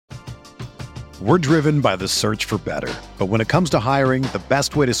We're driven by the search for better. But when it comes to hiring, the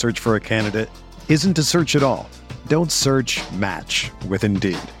best way to search for a candidate isn't to search at all. Don't search, match with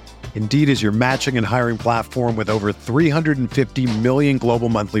Indeed. Indeed is your matching and hiring platform with over 350 million global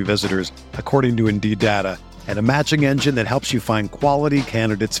monthly visitors, according to Indeed data, and a matching engine that helps you find quality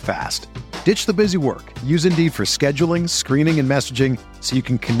candidates fast. Ditch the busy work. Use Indeed for scheduling, screening, and messaging so you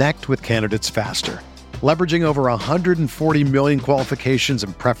can connect with candidates faster. Leveraging over 140 million qualifications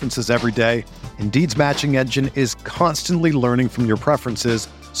and preferences every day, Indeed's matching engine is constantly learning from your preferences,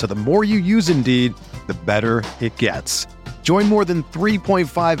 so the more you use Indeed, the better it gets. Join more than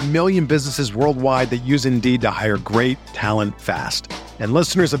 3.5 million businesses worldwide that use Indeed to hire great talent fast. And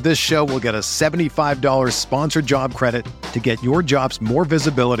listeners of this show will get a $75 sponsored job credit to get your jobs more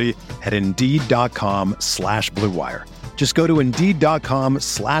visibility at Indeed.com/Blue Wire. Just go to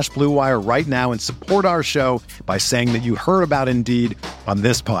Indeed.com/Blue Wire right now and support our show by saying that you heard about Indeed on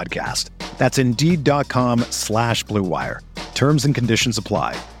this podcast. That's Indeed.com/Blue Wire. Terms and conditions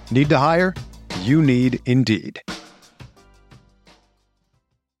apply. Need to hire? You need Indeed.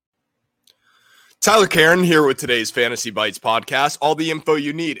 Tyler Karen here with today's Fantasy Bites podcast. All the info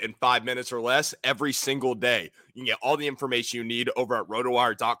you need in 5 minutes or less every single day. You can get all the information you need over at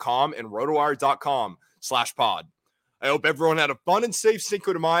rotowire.com and rotowire.com/pod. I hope everyone had a fun and safe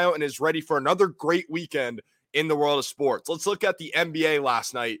Cinco de Mayo and is ready for another great weekend in the world of sports. Let's look at the NBA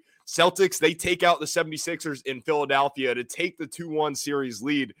last night. Celtics, they take out the 76ers in Philadelphia to take the 2-1 series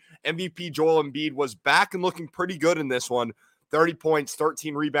lead. MVP Joel Embiid was back and looking pretty good in this one. 30 points,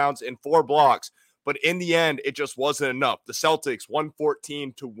 13 rebounds, and 4 blocks. But in the end, it just wasn't enough. The Celtics,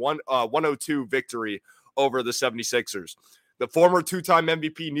 114-102 victory over the 76ers. The former two-time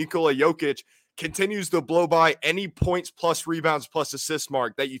MVP Nikola Jokic continues to blow by any points plus rebounds plus assist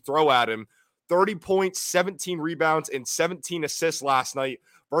mark that you throw at him. 30 points, 17 rebounds, and 17 assists last night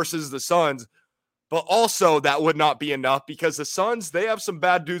versus the Suns. But also that would not be enough because the Suns, they have some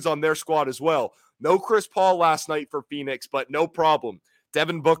bad dudes on their squad as well. No Chris Paul last night for Phoenix, but no problem.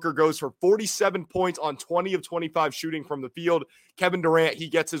 Devin Booker goes for 47 points on 20 of 25 shooting from the field. Kevin Durant, he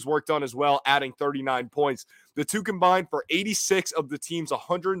gets his work done as well, adding 39 points. The two combined for 86 of the team's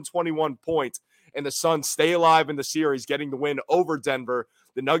 121 points, and the Suns stay alive in the series, getting the win over Denver.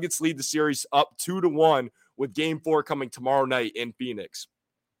 The Nuggets lead the series up 2-1 with Game 4 coming tomorrow night in Phoenix.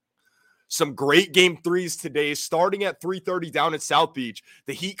 Some great Game 3s today, starting at 3:30 down at South Beach.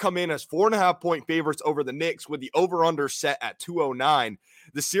 The Heat come in as 4.5-point favorites over the Knicks with the over-under set at 209.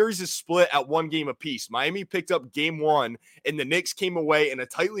 The series is split at 1 game apiece. Miami picked up Game 1, and the Knicks came away in a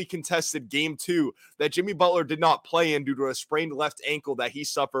tightly contested Game 2 that Jimmy Butler did not play in due to a sprained left ankle that he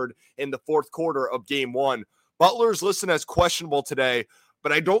suffered in the fourth quarter of Game 1. Butler's listed as questionable today,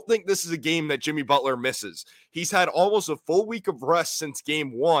 but I don't think this is a game that Jimmy Butler misses. He's had almost a full week of rest since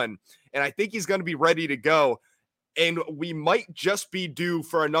Game 1, and I think he's going to be ready to go. And we might just be due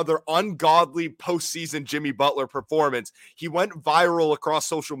for another ungodly postseason Jimmy Butler performance. He went viral across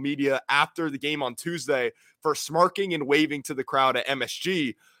social media after the game on Tuesday for smirking and waving to the crowd at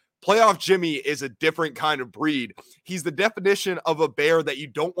MSG. Playoff Jimmy is a different kind of breed. He's the definition of a bear that you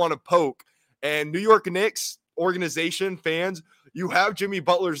don't want to poke. And New York Knicks organization, fans, you have Jimmy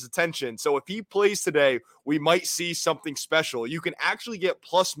Butler's attention. So if he plays today, we might see something special. You can actually get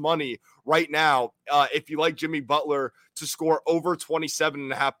plus money right now if you like Jimmy Butler to score over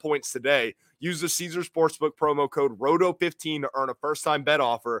 27.5 points today. Use the Caesars Sportsbook promo code ROTO15 to earn a first-time bet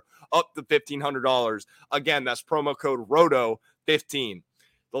offer up to $1,500. Again, that's promo code ROTO15.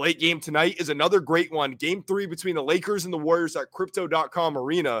 The late game tonight is another great one. Game 3 between the Lakers and the Warriors at Crypto.com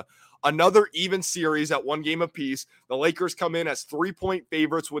Arena. Another even series at 1 game apiece. The Lakers come in as 3-point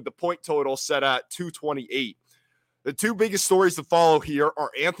favorites with the point total set at 228. The two biggest stories to follow here are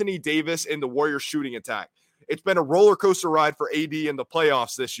Anthony Davis and the Warriors shooting attack. It's been a roller coaster ride for AD in the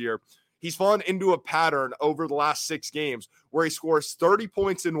playoffs this year. He's fallen into a pattern over the last 6 games where he scores 30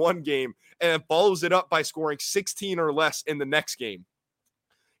 points in one game and then follows it up by scoring 16 or less in the next game.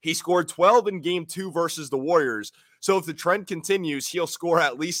 He scored 12 in Game 2 versus the Warriors. So if the trend continues, he'll score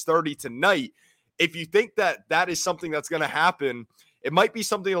at least 30 tonight. If you think that that is something that's going to happen, it might be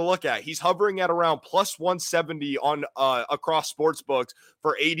something to look at. He's hovering at around plus 170 on across sports books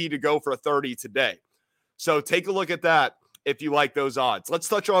for AD to go for 30 today. So take a look at that if you like those odds. Let's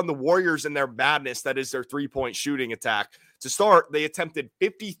touch on the Warriors and their madness that is their three-point shooting attack. To start, they attempted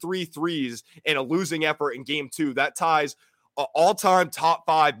 53 threes in a losing effort in Game 2. That ties all-time top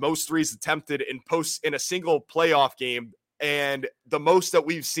 5 most threes attempted in a single playoff game, and the most that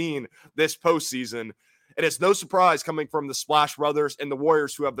we've seen this postseason. And it's no surprise coming from the Splash Brothers and the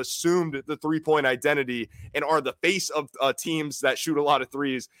Warriors, who have assumed the three-point identity and are the face of teams that shoot a lot of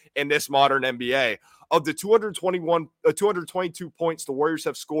threes in this modern NBA. Of the 222 points the Warriors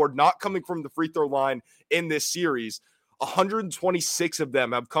have scored, not coming from the free throw line in this series, 126 of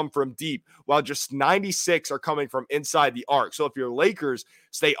them have come from deep, while just 96 are coming from inside the arc. So if you're Lakers,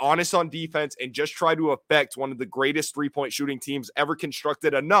 stay honest on defense and just try to affect one of the greatest three-point shooting teams ever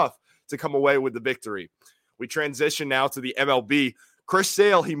constructed enough to come away with the victory. We transition now to the MLB. Chris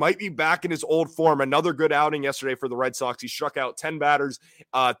Sale, he might be back in his old form. Another good outing yesterday for the Red Sox. He struck out 10 batters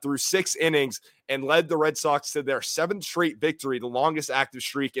through 6 innings and led the Red Sox to their 7th straight victory, the longest active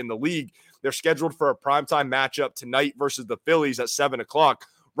streak in the league. They're scheduled for a primetime matchup tonight versus the Phillies at 7 o'clock.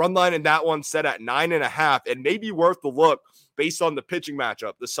 Run line in that one set at 9.5, and maybe worth the look based on the pitching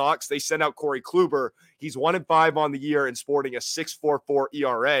matchup. The Sox, they sent out Corey Kluber. He's 1-5 on the year and sporting a 6.44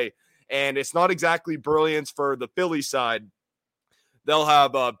 ERA. And it's not exactly brilliance for the Phillies side. They'll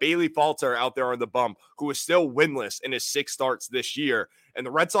have Bailey Falter out there on the bump, who is still winless in his 6 starts this year. And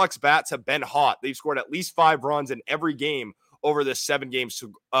the Red Sox bats have been hot. They've scored at least 5 runs in every game over this 7-game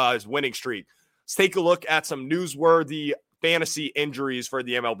winning streak. Let's take a look at some newsworthy fantasy injuries for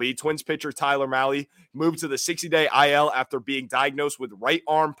the MLB. Twins pitcher Tyler Mahle moved to the 60-day IL after being diagnosed with right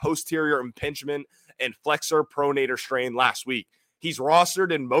arm posterior impingement and flexor pronator strain last week. He's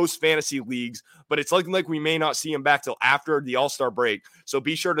rostered in most fantasy leagues, but it's looking like we may not see him back till after the All-Star break. So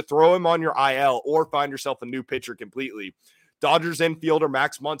be sure to throw him on your IL or find yourself a new pitcher completely. Dodgers infielder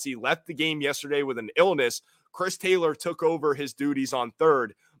Max Muncy left the game yesterday with an illness. Chris Taylor took over his duties on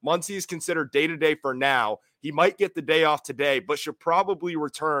third. Muncy is considered day-to-day for now. He might get the day off today, but should probably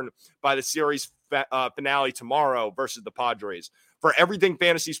return by the series finale tomorrow versus the Padres. For everything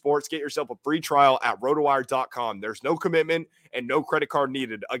fantasy sports, get yourself a free trial at rotowire.com. There's no commitment and no credit card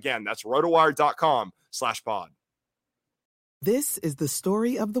needed. Again, that's rotowire.com/pod. This is the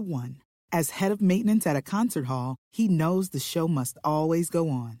story of the one. As head of maintenance at a concert hall, he knows the show must always go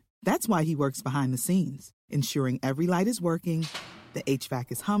on. That's why he works behind the scenes, ensuring every light is working, the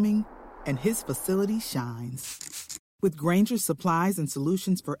HVAC is humming, and his facility shines. With Grainger's supplies and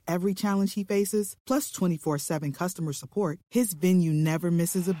solutions for every challenge he faces, plus 24/7 customer support, his venue never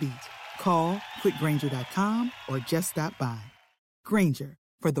misses a beat. Call quickgrainger.com or just stop by. Grainger,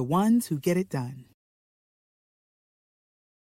 for the ones who get it done.